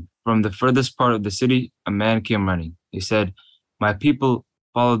 Then, from the furthest part of the city, a man came running. He said, "My people,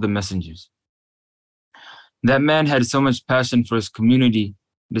 follow the messengers." That man had so much passion for his community,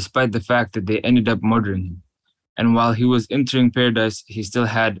 despite the fact that they ended up murdering him. And while he was entering paradise, he still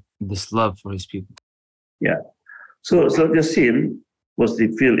had this love for his people. Yeah. So the sin was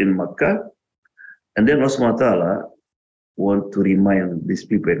fulfilled in Makkah, and then Allah subhanahu wa ta'ala want to remind these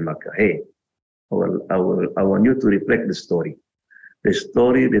people in Makkah, hey, I want you to reflect the story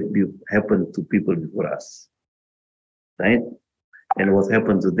that happened to people before us, right? And what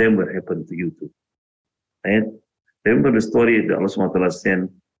happened to them will happen to you too, right? Remember the story that Allah subhanahu wa ta'ala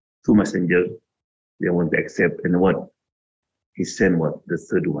sent two messengers, they want to accept, and what? He sent what? The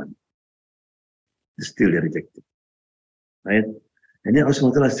third one. Still they rejected, right? And then Allah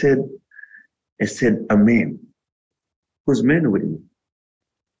subhanahu wa ta'ala said, a man. Who's man with you?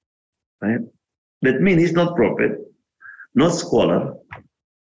 Right? That means he's not prophet, not scholar,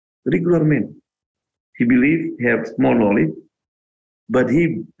 regular man. He believed, he have small knowledge, but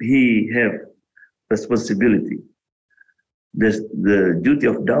he have responsibility. The duty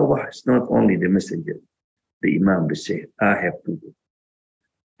of dawah is not only the messenger, the imam, the sheikh. I have to do.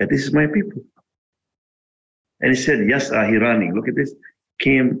 And this is my people. And he said, yes, he running. Look at this.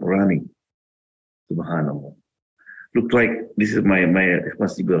 Came running. Subhanallah. Looked like this is my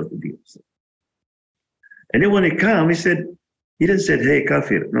responsibility. And then when he came, he didn't say, hey,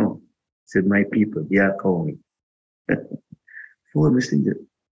 kafir. No. He said, my people, ya qawmi. For messenger.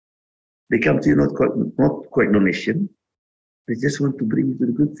 They come to you not quite donation. They just want to bring you to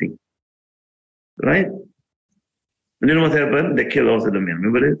the good thing. Right? And then what happened? They killed also the man.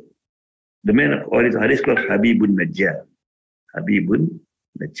 Remember it? The man of all hadith called Habibun Najjar. Habibun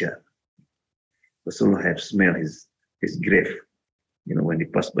Najjar. Rasulullah have smelled his grave, when he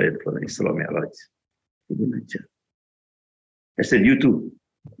passed by for the Isra Mi'raj. Habibun Najjar. I said, you too.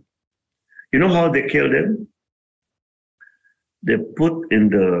 You know how they killed them? They put in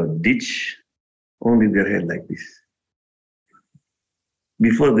the ditch only their head like this.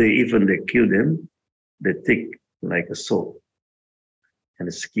 Before they kill them, they take like a soul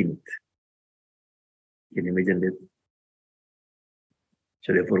and skin it. Can you imagine that?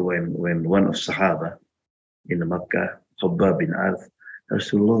 So therefore, when one of Sahaba in the Makkah, Hubbab bin Arth,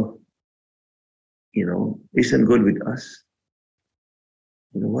 Rasulullah, isn't God with us?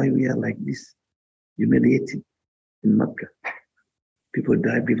 Why we are like this? Humiliated in Makkah. People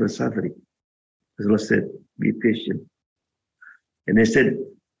die, people suffering. Rasulullah said, be patient. And they said,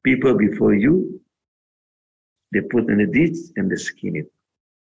 people before you, they put in a ditch and they skin it.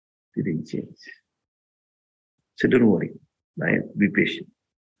 They didn't change. So don't worry, right? Be patient.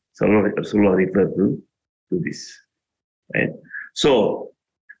 So Rasulullah referred to this, right? So,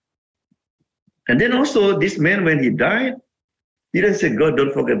 and then also this man, when he died, he didn't say, God,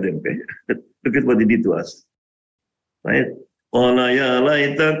 don't forget them. Okay? Look at what he did to us, right? No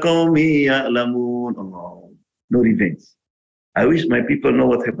revenge. I wish my people know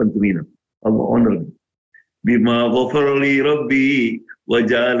what happened to me now. Allah honor me. Bima ghafarli rabbi wa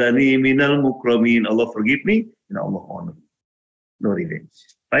ja'alani minal mukramin. Allah forgive me and Allah honor me. No revenge.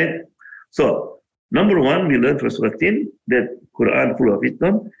 Right? So, number one, we learned from Surah 10 that Quran full of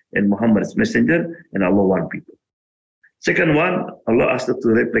wisdom and Muhammad is messenger and Allah one people. Second one, Allah asked us to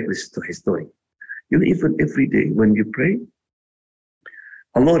reflect this history. Even every day when you pray,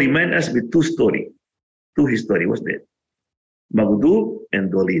 Allah remind us with two history. What's that? Maghdub and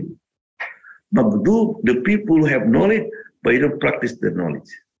Dolin. Maghdub, the people who have knowledge, but they don't practice the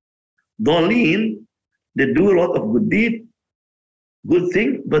knowledge. Dolin, they do a lot of good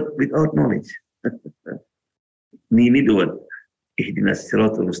thing, but without knowledge. Need what? Ihdinas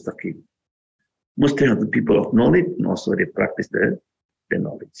siratal mustaqim. Mostly of the people of knowledge, and also they practice the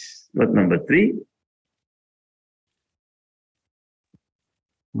knowledge. What number 3?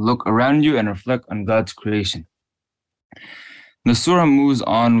 Look around you and reflect on God's creation. The surah moves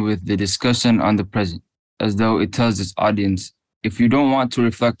on with the discussion on the present, as though it tells its audience, if you don't want to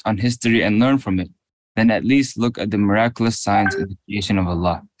reflect on history and learn from it, then at least look at the miraculous signs in the creation of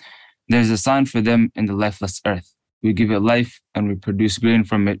Allah. There's a sign for them in the lifeless earth. We give it life and we produce grain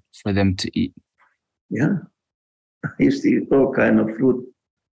from it for them to eat. Yeah. You see all kind of fruit.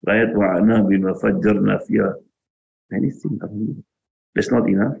 Anything. That's not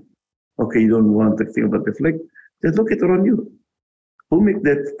enough. Okay, you don't want to think about the flag. Just look at around you. Who make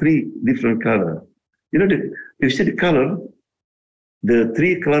that 3 different color? If you see the color, the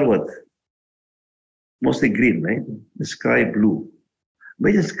 3 color what? Mostly green, right? The sky blue.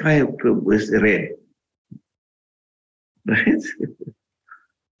 But the sky was red. Right?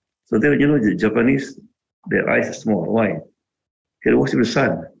 So then, the Japanese, their eyes are small. Why? They watch the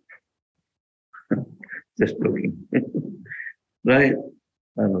sun. Just looking. Right?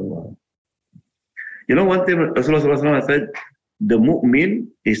 I don't know. One thing Rasulullah said, the mu'min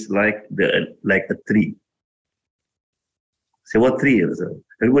is like a tree. Say what tree is?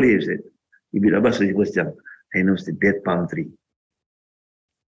 Everybody has it. Ibn Abbas was young. I know it's the dead palm tree.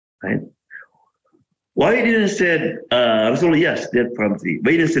 Right? Why didn't said Rasulullah? Yes, dead palm tree.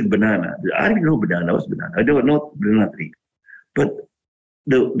 Why didn't said banana? I didn't know banana. What's banana? I don't know banana tree. But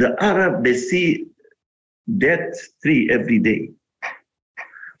the Arab, they see dead tree every day.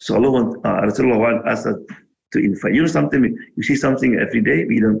 So Rasulullah want us to invite. You know something? You see something every day,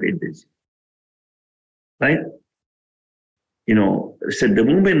 we don't pay attention, right? You know, said the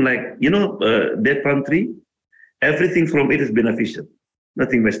moment like dead palm tree, everything from it is beneficial,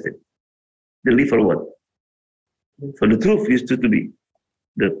 nothing wasted. The leaf for what? For the truth used to be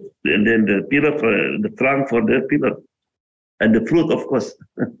and then the pillar for the trunk for the pillar, and the fruit, of course,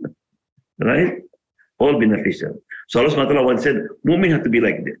 right? All beneficial. So Allah SWT once said, "Mu'min have to be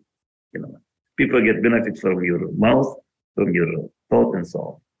like this." You know, people get benefit from your mouth, from your thought, and so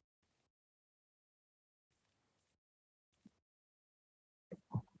on.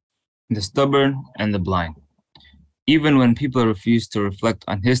 The stubborn and the blind. Even when people refuse to reflect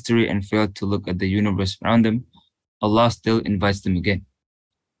on history and fail to look at the universe around them, Allah still invites them again.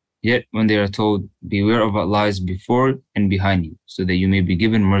 Yet when they are told, "Beware of what lies before and behind you, so that you may be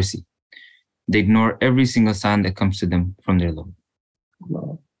given mercy," they ignore every single sign that comes to them from their Lord.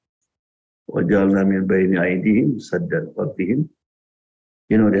 وَجَعَلْنَا مِنْ بَيْنِ أَيْدِيهِمْ سَدًّا وَخَلْفِهِمْ.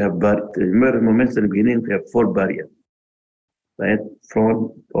 You know, they have, remember the moments at the beginning, they have 4 barriers, right?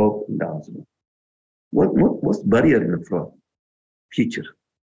 Front, up, and down. What's barrier in the front? Future.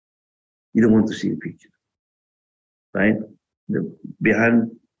 You don't want to see the future, right? The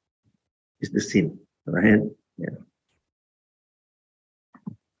behind is the sin, right? Yeah.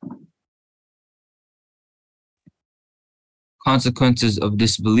 Consequences of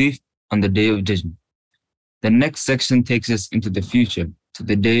disbelief on the Day of Judgment. The next section takes us into the future, to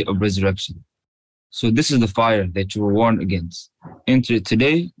the Day of Resurrection. So this is the fire that you were warned against. Enter it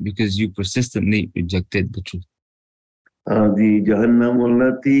today because you persistently rejected the truth. The Jahannam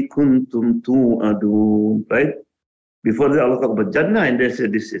allati kuntum tu'adun, right? Before that, Allah talked about Jannah, and they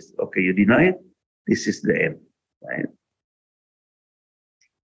said, "This is okay. You deny it. This is the end." Right?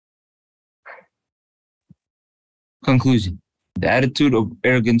 Conclusion. The attitude of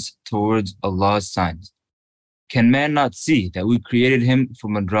arrogance towards Allah's signs. Can man not see that we created him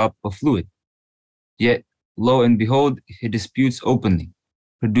from a drop of fluid? Yet, lo and behold, he disputes openly,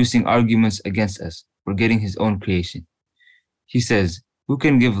 producing arguments against us, forgetting his own creation. He says, "Who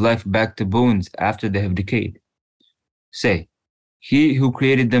can give life back to bones after they have decayed?" Say, "He who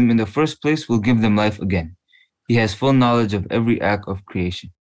created them in the first place will give them life again. He has full knowledge of every act of creation."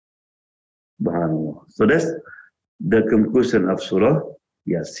 Subhanallah. So that's the conclusion of Surah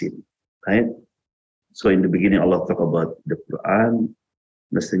Yasin, right? So in the beginning, Allah talk about the Quran,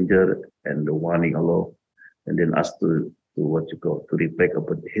 messenger, and the warning Allah, and then us to reflect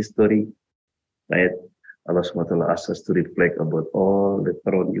about the history, right? Allah SWT asks us to reflect about all that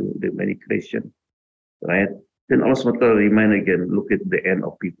around you, the many creation, right? Then Allah SWT remind again, look at the end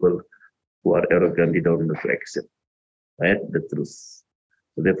of people who are arrogant, they don't know to accept, right? The truth.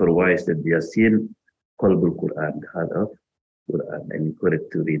 So therefore, why is that Yasin, Qalbul Quran, the heart of Quran, and encouraged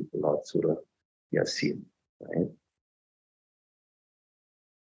to read a lot Surah Yasin, right?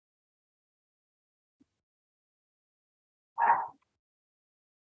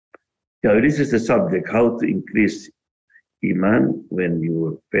 Yeah, this is the subject, how to increase Iman when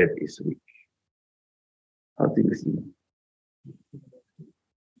your faith is weak. How to increase Iman?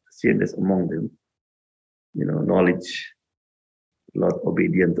 Sinless among them, knowledge, a lot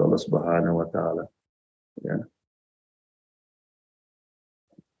obedient to Allah subhanahu wa ta'ala. Yeah.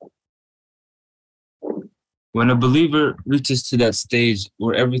 When a believer reaches to that stage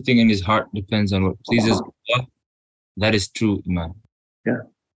where everything in his heart depends on what pleases Allah, that is true Iman. Yeah.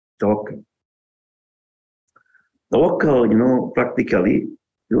 Tawakkul. Tawakkul, practically,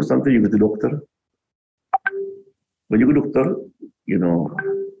 sometimes you go to doctor. When you go to doctor,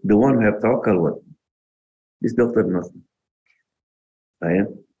 the one who have tawakkul, what? This doctor knows. Right?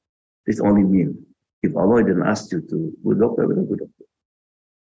 This only means if Allah didn't ask you to go doctor, we don't go doctor.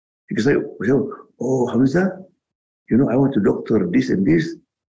 Because oh, Hamza, I want to doctor this and this,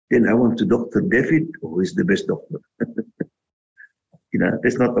 then I want to doctor David, who is the best doctor.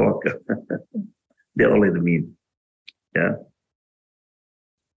 That's not tawakkul. They only the mean. Yeah.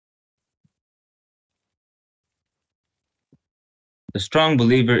 The strong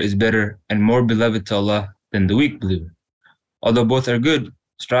believer is better and more beloved to Allah than the weak believer. Although both are good,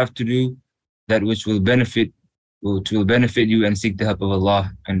 strive to do that which will benefit you and seek the help of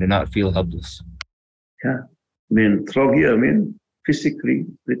Allah and do not feel helpless. Yeah. Strong here, physically,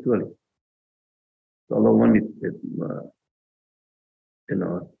 spiritually. So Allah wanted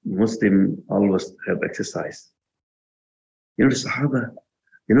Muslim always have exercise. The Sahaba,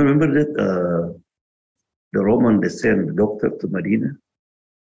 remember that the Roman, they sent the doctor to Medina,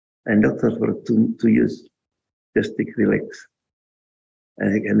 and doctor for two years, just take relax.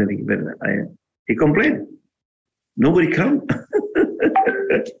 And he complained. Nobody come.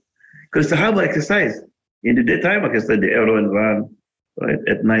 Because Sahaba exercise. In the daytime, I can say the arrow and run. Right?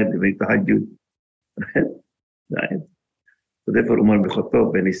 At night, they make tahajjud. Right? So therefore, Umar bin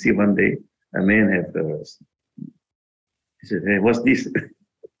Khattab, when he see one day a man have, he said, hey, what's this?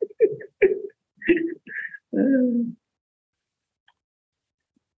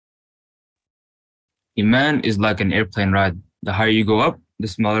 Iman is like an airplane ride. The higher you go up, the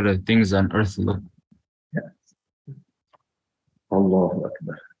smaller the things on earth look. Yeah. Allahu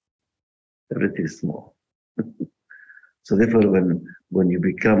Akbar. Everything is small. So therefore, when you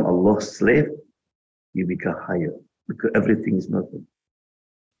become Allah's slave, you become higher because everything is nothing.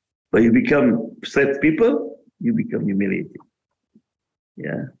 But you become slave people, you become humiliated.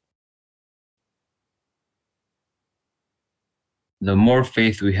 Yeah. The more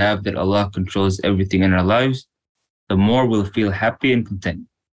faith we have that Allah controls everything in our lives, the more we'll feel happy and content.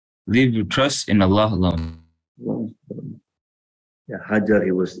 Leave your trust in Allah alone. Yeah, Hajar,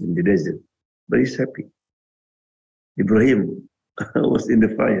 he was in the desert, but he's happy. Ibrahim was in the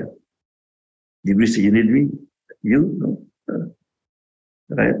fire. Jibril said, you need me? You? No.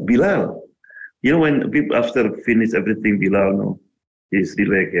 Right? Bilal. When people after finish everything, Bilal, no, he's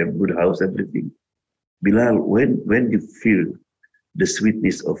like a good house, everything. Bilal, when you feel the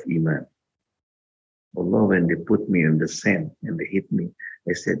sweetness of Iman, Allah, when they put me in the sand and they hit me,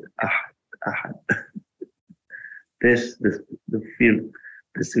 I said, Ahad, Ahad. That's the feel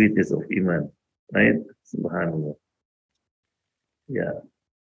the sweetness of Iman, right? Subhanallah. Yeah.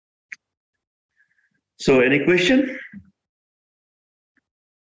 So, any question?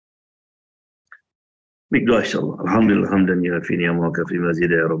 Mikdo, inshallah. Alhamdulillah, hamdan ya fi ni'amaka fi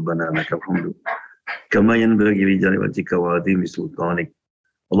mazida ya Rabbana laka alhamdu. Kama yanbaghi li jalalatika wa azimi sultanik.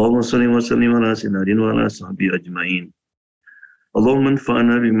 Allahumma salli wa sallim ala sayyidina wa ala sahbihi ajma'in. Allahumma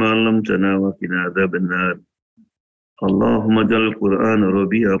anfa'na bima 'allamtana wa qina adhaban nar. Allahumma jal Qur'an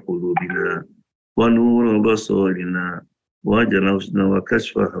rabi'a qulubina wa nur basairina wa jal husna wa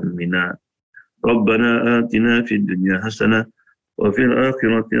kashfa hammina. ربنا آتنا في الدنيا حسنة وفي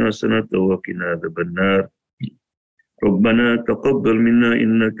الآخرة حسنة وقنا عذاب النار. ربنا تقبل منا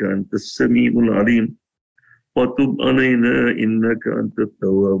إنك أنت السميع العليم وتب علينا إنك أنت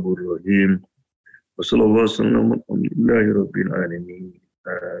التواب الرحيم. وصلى الله وسلم على رب العالمين.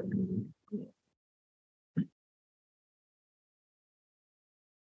 آمين.